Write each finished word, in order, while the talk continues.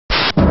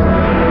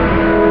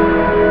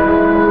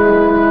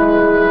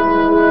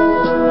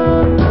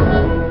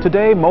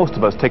Today, most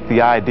of us take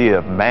the idea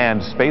of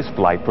manned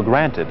spaceflight for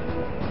granted.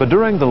 But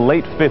during the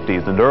late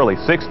 50s and early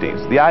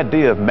 60s, the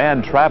idea of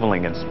man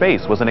traveling in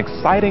space was an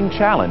exciting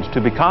challenge to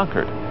be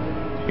conquered.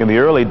 In the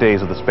early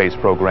days of the space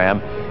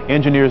program,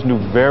 engineers knew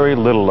very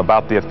little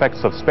about the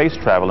effects of space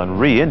travel and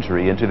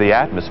re-entry into the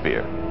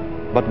atmosphere.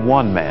 But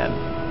one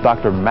man,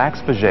 Dr.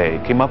 Maxime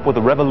Faget, came up with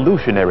a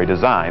revolutionary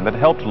design that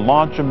helped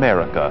launch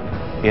America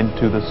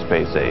into the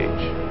space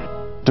age.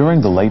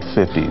 During the late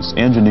 50s,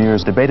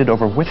 engineers debated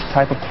over which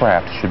type of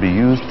craft should be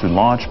used to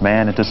launch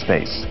man into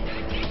space.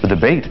 The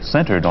debate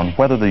centered on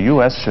whether the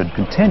U.S. should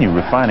continue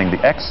refining the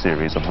X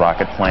series of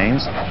rocket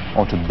planes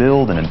or to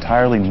build an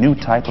entirely new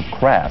type of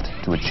craft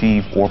to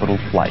achieve orbital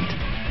flight.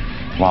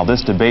 While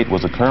this debate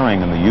was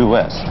occurring in the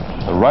U.S.,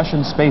 the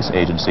Russian space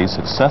agency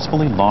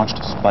successfully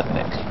launched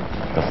Sputnik,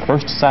 the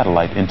first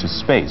satellite into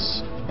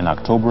space, in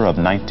October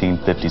of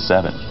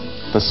 1957.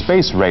 The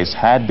space race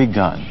had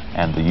begun,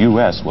 and the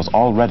U.S. was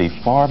already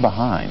far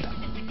behind.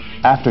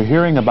 After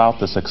hearing about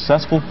the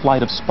successful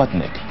flight of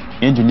Sputnik,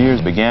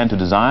 engineers began to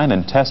design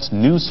and test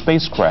new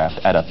spacecraft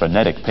at a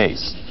frenetic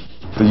pace.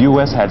 The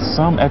U.S. had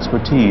some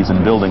expertise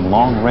in building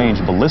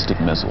long-range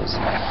ballistic missiles,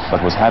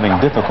 but was having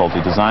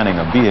difficulty designing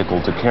a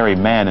vehicle to carry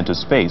man into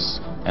space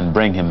and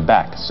bring him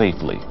back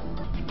safely.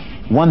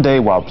 One day,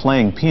 while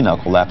playing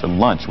pinochle after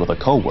lunch with a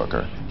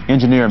co-worker,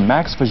 engineer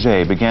Maxime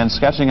Faget began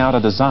sketching out a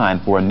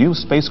design for a new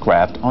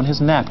spacecraft on his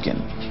napkin.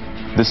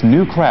 This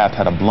new craft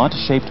had a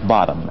blunt-shaped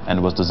bottom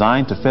and was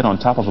designed to fit on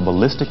top of a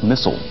ballistic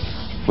missile.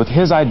 With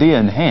his idea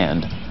in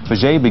hand,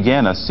 Faget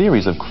began a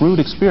series of crude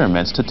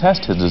experiments to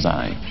test his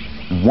design,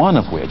 one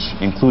of which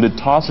included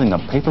tossing a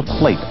paper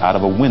plate out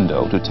of a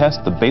window to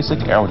test the basic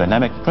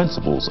aerodynamic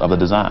principles of the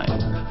design.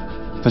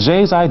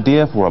 Faget's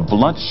idea for a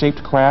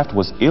blunt-shaped craft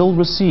was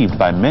ill-received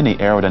by many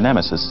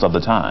aerodynamicists of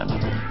the time.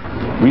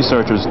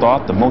 Researchers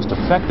thought the most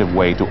effective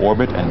way to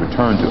orbit and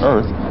return to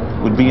Earth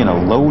would be in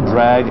a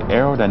low-drag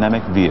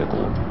aerodynamic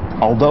vehicle.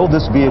 Although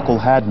this vehicle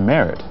had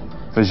merit,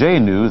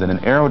 Faget knew that an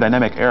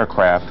aerodynamic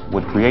aircraft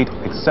would create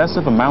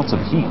excessive amounts of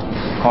heat,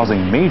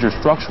 causing major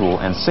structural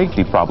and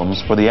safety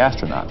problems for the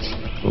astronauts.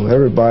 Well,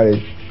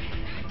 everybody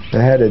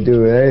that had to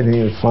do with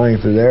anything with flying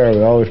through the air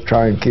would always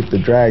try and keep the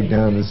drag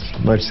down as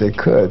much as they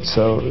could.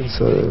 So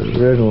the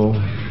original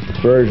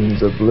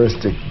versions of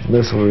ballistic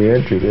missile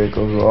re-entry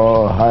vehicles were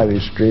all highly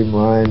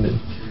streamlined,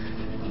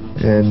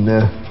 and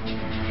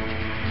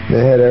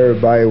they had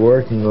everybody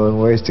working on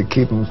ways to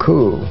keep them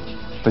cool.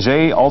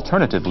 Faget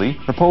alternatively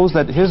proposed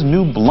that his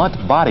new blunt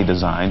body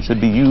design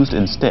should be used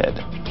instead.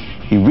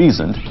 He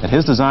reasoned that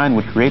his design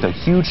would create a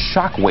huge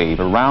shock wave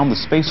around the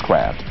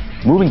spacecraft,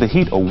 moving the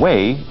heat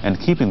away and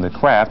keeping the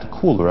craft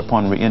cooler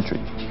upon re-entry.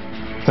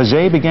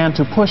 Faget began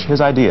to push his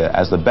idea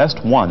as the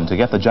best one to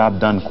get the job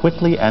done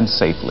quickly and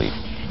safely.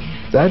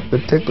 That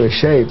particular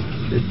shape,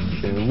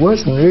 it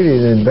wasn't really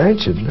an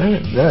invention.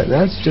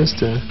 That's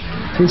just a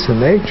piece of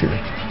nature.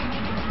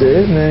 There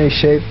isn't any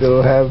shape that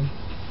will have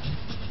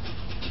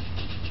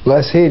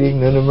less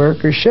heating than a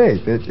Mercury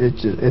shape.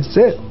 It's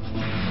it.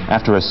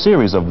 After a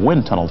series of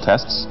wind tunnel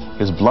tests,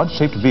 his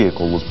blunt-shaped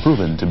vehicle was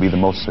proven to be the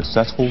most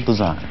successful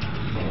design.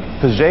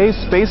 Faget's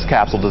space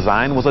capsule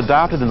design was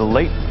adopted in the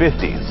late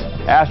 50s.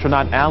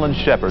 Astronaut Alan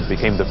Shepard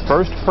became the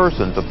first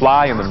person to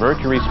fly in the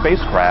Mercury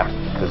spacecraft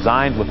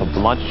designed with a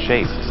blunt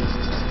shape.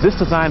 This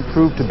design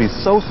proved to be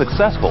so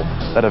successful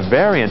that a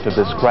variant of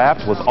this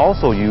craft was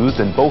also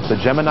used in both the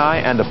Gemini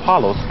and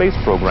Apollo space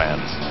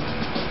programs.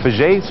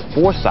 Faget's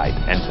foresight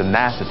and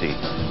tenacity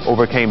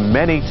overcame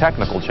many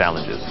technical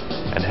challenges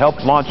and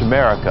helped launch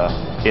America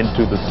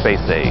into the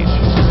space age.